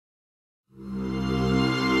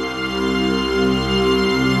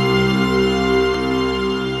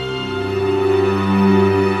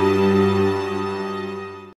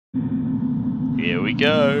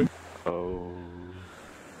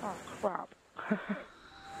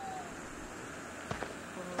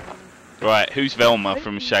Right, who's Velma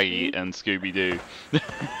from Shaggy and Scooby-Doo?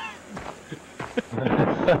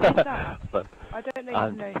 I don't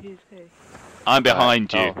even know who's who. I'm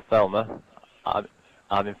behind you. Oh, Velma.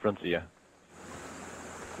 I'm in front of you.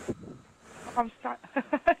 I'm sat.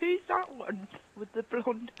 Who's that one with the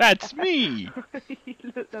blonde? That's me! You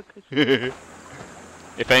look like a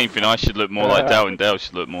If anything, I should look more like Dayle and Dayle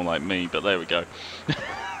should look more like me, but there we go.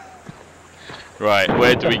 Right,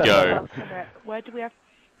 where do we go? Where do we have...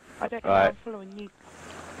 I don't know, Right. I'm following you.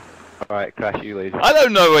 Alright, Crash, you lead. I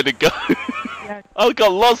don't know where to go! Yeah. I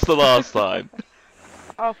got lost the last time!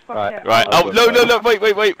 Oh, fuck Right. it. Right, I'll oh, go no, first.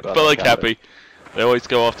 wait, Well, fellow got Cappy. They always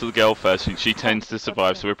go after the girl first, and she tends to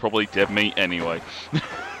survive, so we're probably dead meat anyway.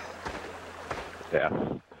 Yeah.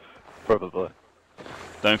 Probably.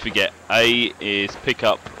 Don't forget, A is pick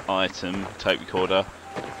up item, tape recorder,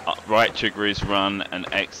 right trigger is run, and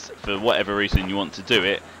X, for whatever reason you want to do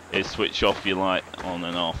it, is switch off your light on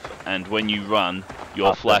and off. And when you run,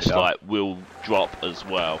 your flashlight will drop as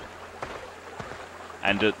well.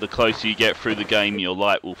 And the closer you get through the game, your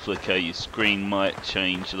light will flicker, your screen might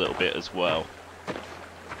change a little bit as well.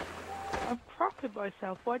 I'm crapping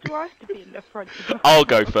myself. Why do I have to be in the front? I'll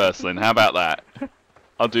go first then, how about that?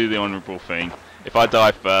 I'll do the honourable thing. If I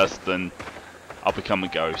die first, then I'll become a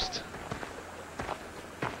ghost.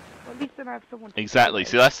 At least then I have someone to Exactly,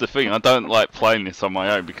 see that's the thing, I don't like playing this on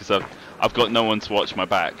my own because I've got no one to watch my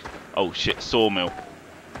back. Oh shit, sawmill.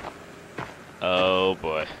 Oh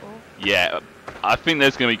boy. Yeah, I think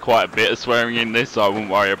there's going to be quite a bit of swearing in this, so I won't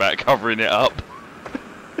worry about covering it up.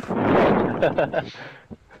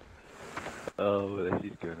 Oh, this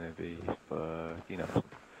is gonna be fucking awesome.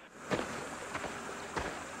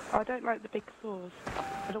 I don't like the big saws.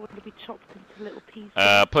 I don't want to be chopped into little pieces.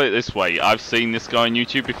 Put it this way, I've seen this guy on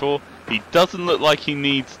YouTube before. He doesn't look like he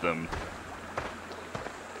needs them.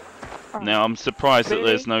 Oh. Now I'm surprised that Really?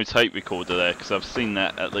 there's no tape recorder there, because I've seen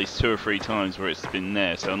that at least 2 or 3 times where it's been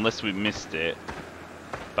there, so unless we missed it.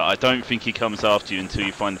 But I don't think he comes after you until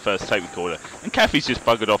you find the first tape recorder. And Kathy's just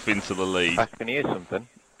buggered off into the lead. I can hear something.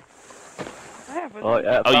 I haven't. Oh,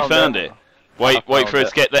 yeah, Oh, you found it? Wait for us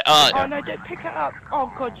to get there. Oh Ah, no, don't pick it up.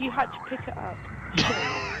 Oh god, you had to pick it up.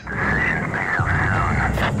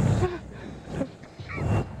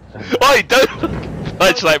 Wait, don't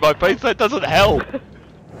flashlight my face, that doesn't help.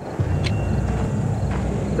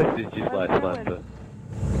 This is just like Slender.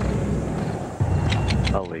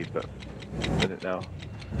 I'll leave it. Minute now.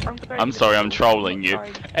 I'm sorry, I'm trolling you.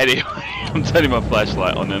 Anyway, I'm turning my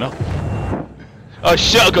flashlight on and off. Oh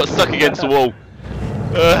shit, I got stuck against the wall.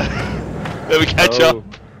 Let me catch up.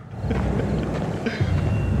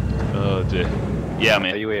 Oh dear. Yeah, I'm Are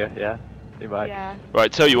in. you here? Yeah? You back? Yeah.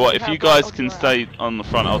 Right, tell you what, if How you about guys I'll can do it? stay on the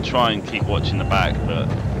front, I'll try and keep watching the back, but...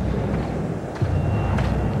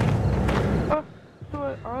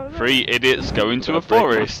 Oh, 3 idiots go into a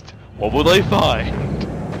forest. What will they find?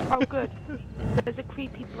 oh good. There's a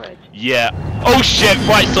creepy bridge. Yeah. Oh shit,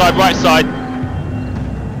 right side, right side.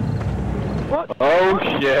 What? Oh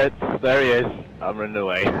shit! There he is. I'm running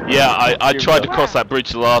away. Yeah, I tried to Where? cross that bridge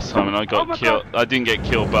the last time and I Oh got my killed. God. I didn't get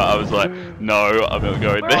killed, but I was like, no, I'm not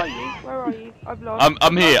going Where are there. you? Where are you? I've lost.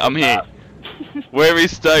 I'm here, I'm here. Where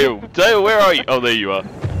is Dayle? Dayle, where are you? Oh, there you are.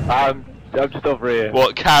 I'm just over here.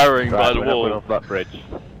 What, cowering by Right, the we're wall? off that bridge.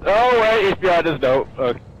 Oh wait, he's behind us. No.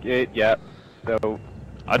 Okay, yeah. So,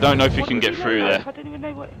 I don't know if you What can does get he through look there. like? I don't even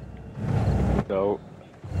know what. so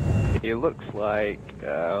he looks like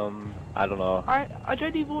I don't know. I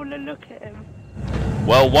don't even want to look at him.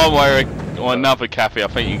 Well, one way or another, Kathy, I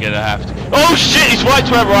think you're gonna have to. Oh shit, he's right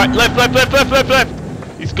to our right.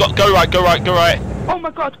 Left. He's got, go right. Oh my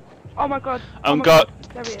god. Oh my god. Oh And my got,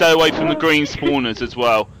 God. There he stay is. away from the green spawners as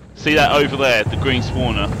well. See that over there, the green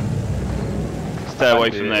spawner? Stay away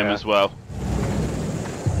from them as well.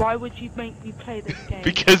 Why would you make me play this game?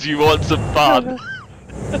 Because you want some fun.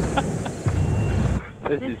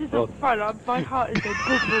 This This is isn't fun. My heart is going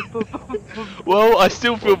boom, boom, boom, boom, boom. Well, I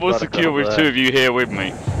still feel more Gotta secure go with there. 2 of you here with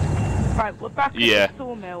me. Right, we're back Yeah. at the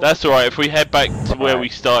sawmill. That's alright, if we head back to where we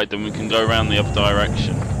Alright. started, then we can go around the other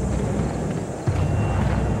direction.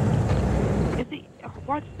 Is it?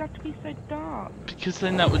 Why does it have to be so dark? Because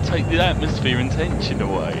then that would take the atmosphere and tension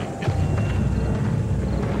away.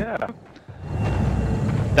 yeah.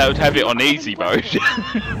 That would have it on easy mode.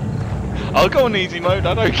 I'll go on easy mode,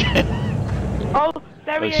 I don't care. Oh,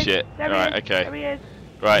 there he Oh is. shit. There he Alright, is. okay. There he is.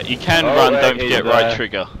 Right, you can Oh, run, wait, don't forget he's, right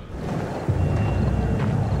trigger.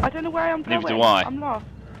 I don't know where I'm going. Neither do I. I'm lost.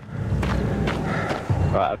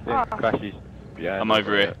 Right, I think Ah. Crash is behind. I'm us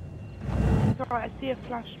over here. It's alright. I see a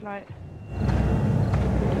flashlight.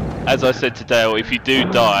 As I said to Dayle, if you do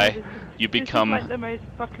die, you This is become like the most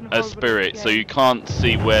fucking a horrible spirit, so game. you can't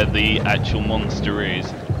see where the actual monster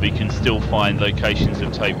is, but you can still find locations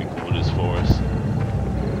of tape recorders for us.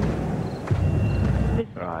 This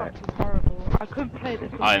is Right. fucking horrible. I couldn't play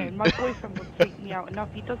this I'm- alone. My boyfriend would freak me out enough.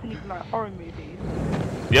 He doesn't even like horror movies.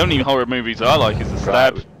 The only horror movies I like is the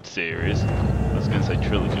Stab Right. series. I was going to say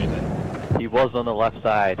trilogy then. He was on the left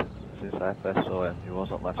side since I first saw him. He was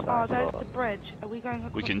on the left Oh, side. there's so- the bridge. Are we going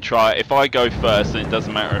across? We can try. If I go first, then it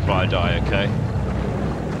doesn't matter if I die, okay?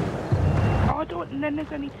 Oh, I don't. And then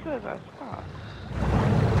there's only 2 of us. Fuck.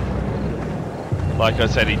 Like I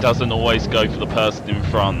said, he doesn't always go for the person in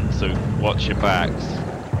front, so watch your backs.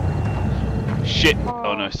 Shit!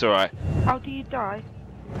 Oh no, it's alright. How do you die?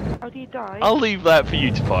 How do you die? I'll leave that for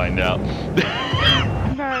you to find out.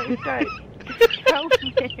 No, don't. Just tell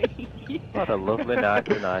me. What a lovely night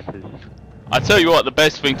tonight is. I tell you what, the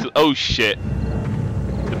best thing to... Oh shit.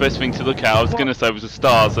 The best thing to look at, I was going to say, was the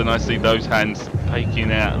stars, and I see those hands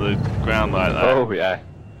peeking out of the ground like that. Oh yeah.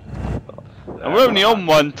 And we're only on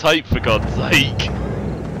one tape, for God's sake.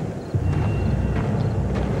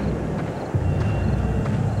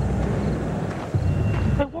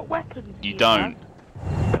 So what weapons do You don't.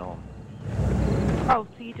 No. have? Oh,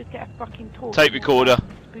 so you just get a fucking torch. Tape recorder.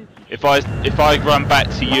 Spooky If I run back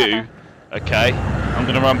to you, okay, I'm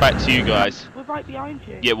going to run back to you guys. We're right behind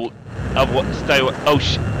you. Yeah, well, stay away. Oh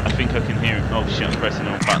shit, I think I can hear him. Oh shit, I'm pressing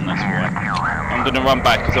the wrong button, that's why. I'm gonna run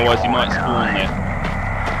back, because otherwise he might spawn there.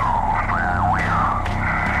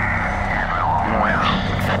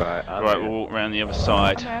 Right, we'll walk around the other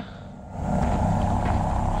side. I'm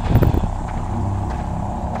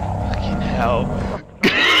Fucking hell.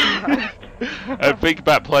 I think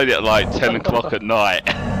about playing it at like 10 o'clock at night.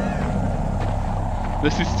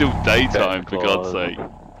 This is still daytime, for God's sake.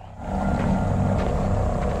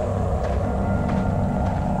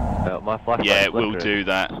 My flashlight Yeah, is we'll flickering do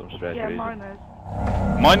that. for some strange Yeah, reason. mine is.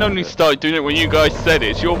 Mine only started doing it when you guys said it.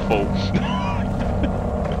 It's your fault.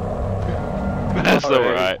 That's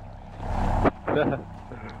Alright. alright.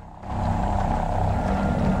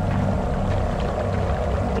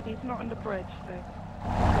 He's not on the bridge, so.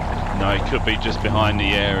 No, it could be just behind the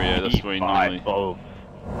area. That's where he normally. Oh.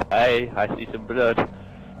 Hey, I see some blood.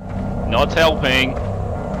 Not helping.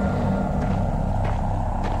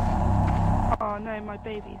 Oh no, my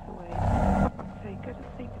baby's away. For fuck's sake, go to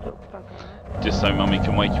sleep, you little bugger. Just so Mummy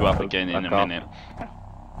can wake you up again in a Back up. minute.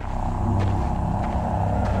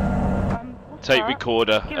 What's Tape that?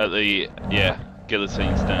 recorder at the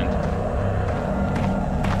guillotine stand.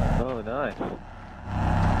 Oh, nice.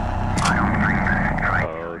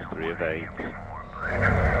 Oh, it's 3 of 8.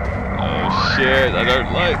 Oh shit! I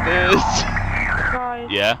don't like this. Guys,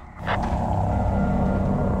 Yeah. I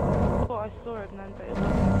thought I saw him then, but it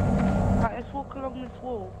wasn't. Right, let's walk along this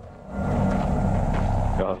wall.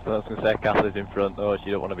 God, I was going to say Catherine's in front. Oh,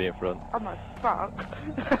 she don't want to be in front. I'm like, fuck.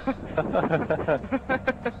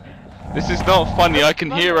 This is not funny. I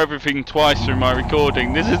can hear everything twice through my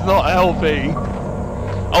recording. This is not healthy.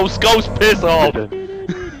 Oh, Skull's piss off.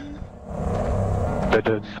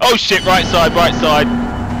 Oh shit! Right side, right side.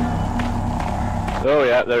 Oh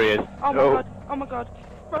yeah, there he is. Oh my god, oh my god.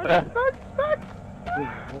 Run, run, run.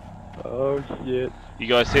 Oh shit. You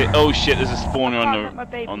guys hit? Oh shit! There's a spawner I can't let my on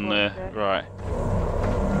baby the watch it. right.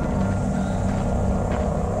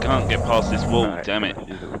 Can't get past this wall. Right, Damn it!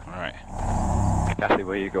 she's- All right. Kathy,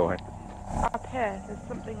 where are you going? Up here, there's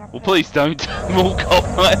something up Well, here. please don't walk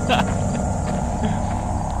off like that.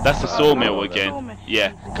 That's the sawmill no, again. Sawmill.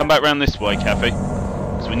 Yeah, come back round this way, Kathy.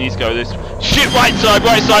 Because we need to go this. Shit! Right side,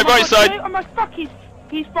 right side, Oh my right god, side. no, oh my fuck, he's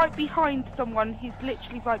right behind someone. He's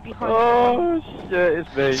literally right behind Oh someone. shit,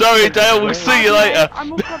 it's me. Sorry, Dayle. We'll see you later.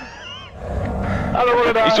 I'm all gone. I don't want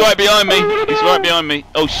to die. He's right behind me. I don't wanna He's die. right behind me.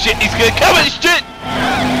 Oh shit! He's gonna come at shit.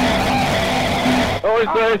 Oh,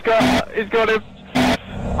 he's there. He's got him.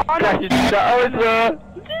 Oh, no. Kathy, oh, it's there.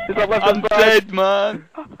 He's on left I'm hand side. dead, man.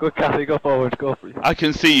 Go, Kathy, go forward. Go for it. I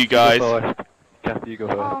can see you Go guys. forward. Kathy, you go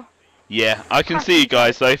forward. Oh, Yeah, I can see you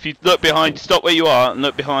guys. So if you look behind, stop where you are and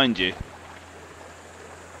look behind you.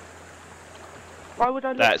 why would I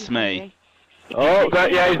look That's behind me. Oh,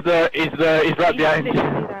 that, yeah, he's there. He's right He's behind you.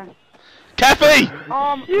 literally there. Kathy!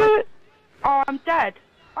 Oh, I'm dead.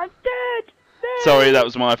 I'm dead. Dead. Sorry, that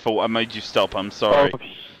was my fault. I made you stop. I'm sorry.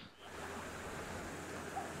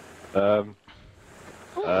 Oh,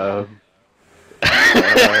 Oh,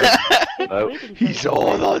 no. He's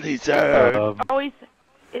all on his own. Oh,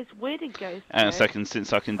 it's weird and ghost. Hang on a though. second,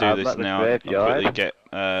 since I can do I'm this at the now, I'll graveyard. quickly get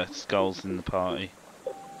skulls in the party.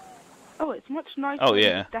 Oh, it's much nicer Oh, in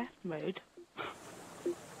yeah. death mode.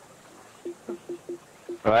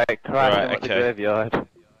 Right, crash Right, him at the okay. graveyard.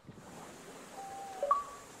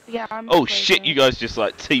 Yeah, I'm Oh afraid shit! of You it. guys just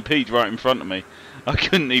like TP'd right in front of me. I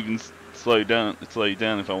couldn't even slow you down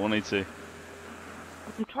if I wanted to.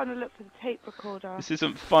 I'm trying to look for the tape recorder. This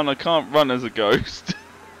isn't fun. I can't run as a ghost.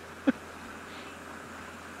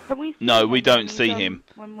 Can we see No, him we don't see when him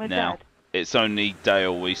when we're now. dead? It's only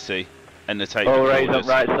Dayle we see, and the tape Oh, right, he's recorders.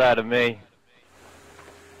 up right side of me.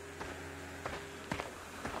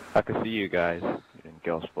 I can see you guys. You didn't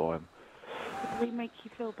ghost for him. Did we make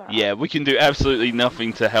you feel bad? Yeah, we can do absolutely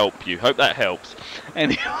nothing to help you. Hope that helps.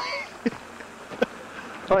 Anyway.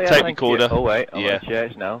 Oh yeah, Tape thank you. recorder. Oh wait, I'm Yeah. at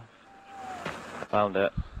church now. Found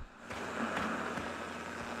it.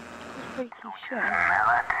 Freaky shit.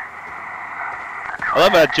 I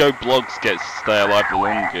love how Joe Bloggs gets to stay alive the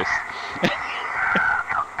longest.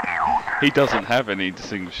 He doesn't have any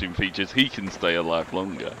distinguishing features. He can stay alive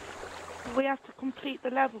longer. We have to complete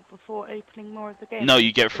the level before opening more of the game. No,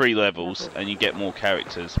 you get 3 levels and you get more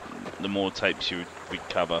characters. The more tapes you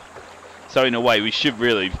recover. So in a way, we should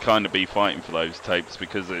really kind of be fighting for those tapes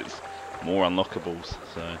because it's more unlockables.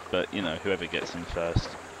 So, but you know, whoever gets them first.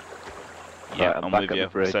 Yeah, Right, I'm back with at you. the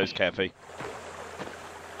bridge. So's Kathy.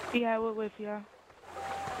 Yeah, we're with you.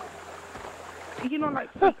 Are you not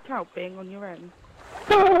like freaked out being on your own?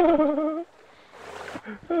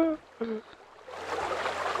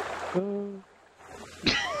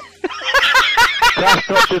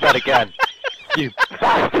 Don't do that again. You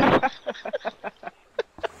bastard!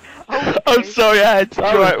 I'm sorry, I had to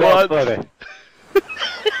try it once.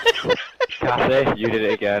 Kathy, you did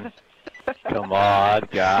it again. Come on,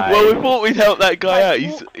 guys. Well, we thought we'd help that guy out. Like,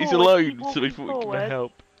 He's walk he's forward, alone, keep so we walking thought we'd give him forward.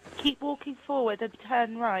 help. Keep walking forward and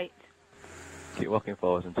turn right. Keep walking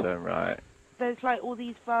forwards and turn right. There's like all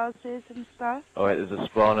these vases and stuff. Oh wait, there's a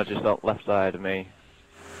spawner just on the left side of me.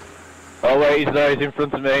 Oh wait, he's there, he's in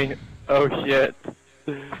front of me. Oh shit.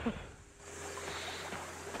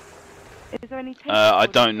 Is there any tape I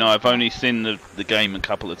recorders don't know. I've there? only seen the game a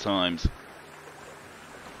couple of times.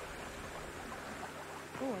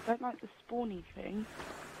 Oh, I don't like the spawny thing.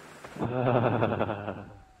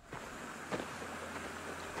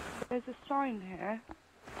 There's a sign here.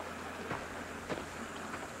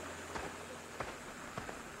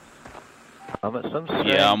 I'm at some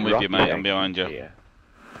Yeah, I'm with strange you, mate. I'm rocky behind you. here.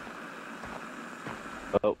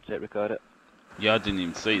 Oh, tape recorder. Yeah, I didn't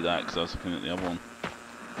even see that because I was looking at the other one.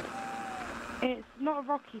 It's not a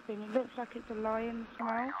rocky thing. It looks like it's a lion's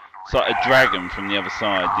mouth. It's like a dragon from the other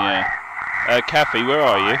side. Yeah. Kathy, where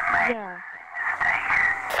are you? Yeah.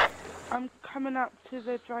 I'm coming up to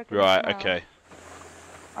the dragon's Right. mouth. Okay.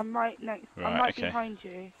 I'm right next. I'm Right, right okay. behind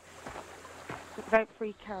you. So don't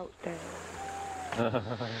freak out, Dayle.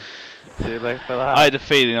 Too late for that. I had a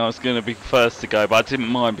feeling I was going to be first to go, but I didn't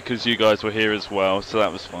mind because you guys were here as well, so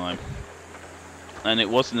that was fine. And it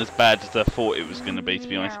wasn't as bad as I thought it was going to be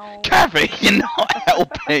honest. Meow. Kathy, you're not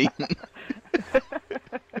helping!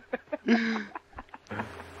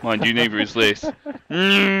 Mind you, neither is this.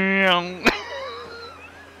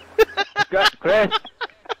 Chris!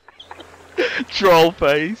 Troll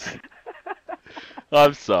face.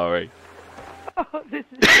 I'm sorry. Oh, this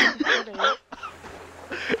is so funny.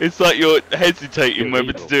 It's like you're hesitating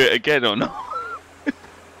whether to do it again or not.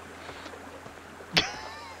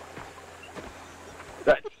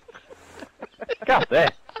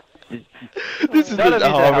 Kathy! This isn't None of a these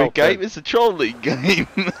are horror helping. game, it's a trolling game.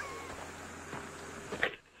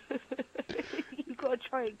 You gotta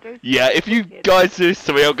try and go. Yeah, if you guys do this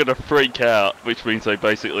to me, I'm gonna freak out, which means I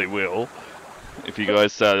basically will. If you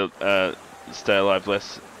guys stay alive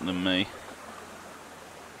less than me.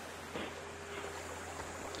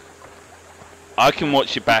 I can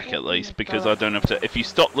watch you back at least, because I don't have to. If you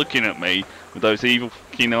stop looking at me with those evil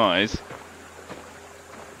fucking eyes.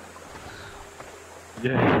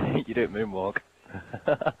 Yeah, you don't moonwalk.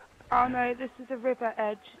 Oh no, this is a river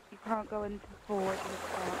edge. You can't go into forward and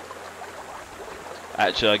start.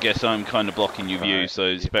 Actually, I guess I'm kind of blocking your view, Right, so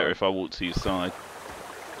it's better if I walk to your side.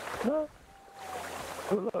 Oh,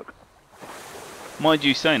 look. Mind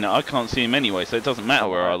you saying that, I can't see him anyway, so it doesn't matter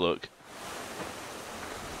where I look.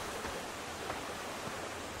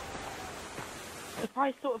 If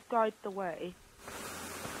I sort of guide the way.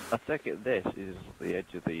 I take it this is the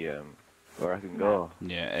edge of the, where I can go.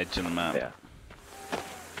 Yeah, edge of the map. Yeah.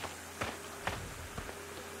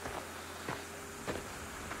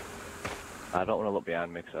 I don't want to look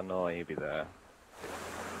behind me because I know he'll be there.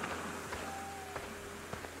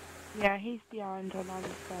 Yeah, he's behind and I'm in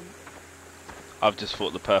front. I've just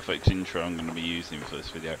thought the perfect intro I'm going to be using for this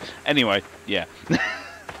video. Anyway, yeah.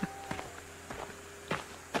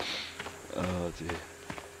 Oh dear.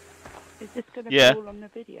 Is this gonna Yeah. be all on the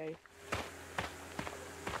video?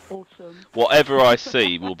 Awesome. Whatever I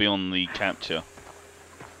see will be on the capture.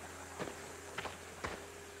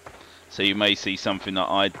 So you may see something that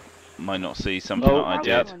I might not see, something that I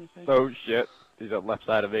yeah. did. Oh shit, he's on the left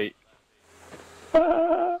side of me.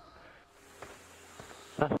 That's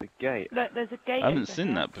the gate. Look, there's a gate. I haven't over seen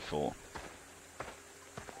here. that before.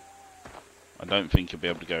 I don't think you'll be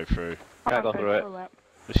able to go through. Can't go through it. I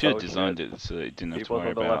should have Oh, designed shit. it so that it didn't have He to was worry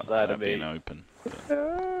on the about left side that of me. being open.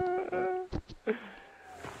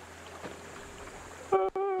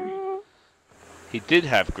 He did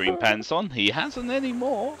have green pants on, he hasn't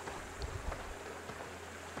anymore.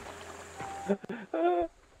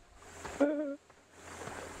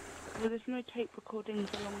 Well, there's no tape recordings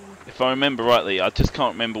along the... If I remember rightly, I just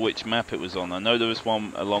can't remember which map it was on. I know there was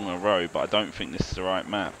one along a road, but I don't think this is the right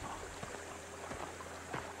map.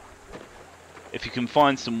 If you can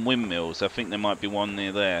find some windmills, I think there might be one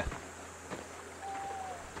near there.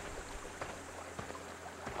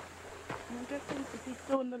 I'm guessing, is he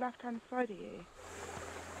still on the left-hand side of you?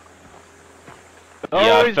 Oh,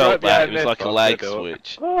 Yeah, I he's felt right that. It behind was me. like a Fuck, lag I do.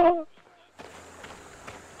 switch. Oh.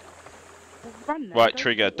 Well, run then, Right, don't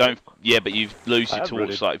trigger, you? don't... Yeah, but you lose I your am running.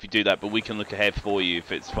 torchlight if you do that, but we can look ahead for you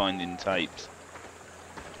if it's finding tapes.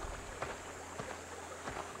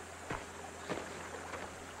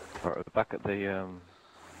 Right, we're back at the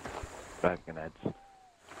dragon heads.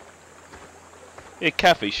 Yeah,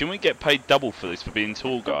 Kathy, shouldn't we get paid double for this for being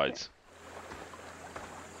tour guides?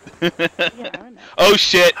 Yeah, isn't it? Oh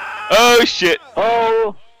shit! Oh shit!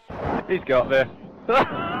 Oh, he's got me.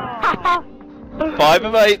 5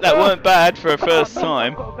 of 8, that weren't bad for a first Oh,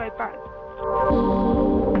 time. I've got to go back.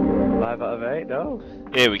 5 out of 8, no.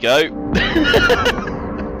 Here we go.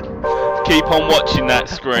 Keep on watching that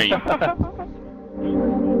screen.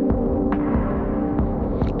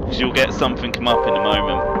 'Cause you'll get something come up in a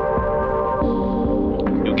moment.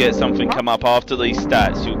 You'll get something come up after these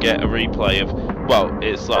stats. You'll get a replay of, well,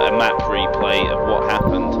 it's like a map replay of what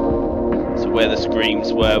happened. So where the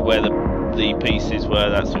screams were, where the pieces were,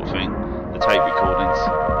 that sort of thing. The tape recordings.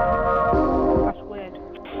 That's weird.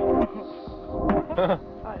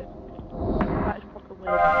 that is proper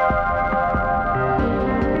weird.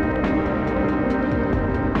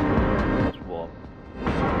 That's one.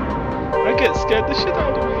 I get scared the shit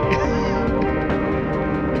out of me.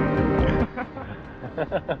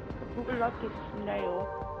 What we love this snail.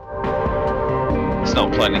 It's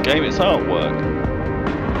not playing a game, it's artwork.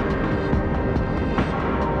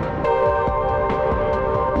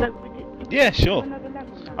 Look, did we Yeah, do sure. another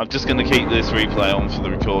level now? I'm just going to keep this replay on for the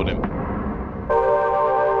recording.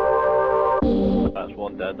 That's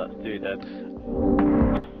 1 dead, that's 2 dead.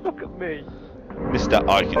 Look at me. Mr.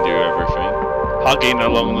 I can do everything. Hugging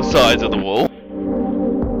along the sides of the wall.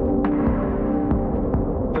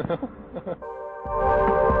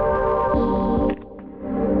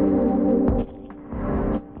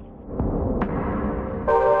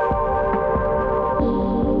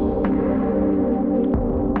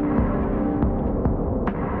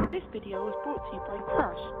 This video was brought to you by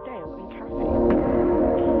Crash, Dayle and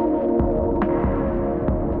Kathy.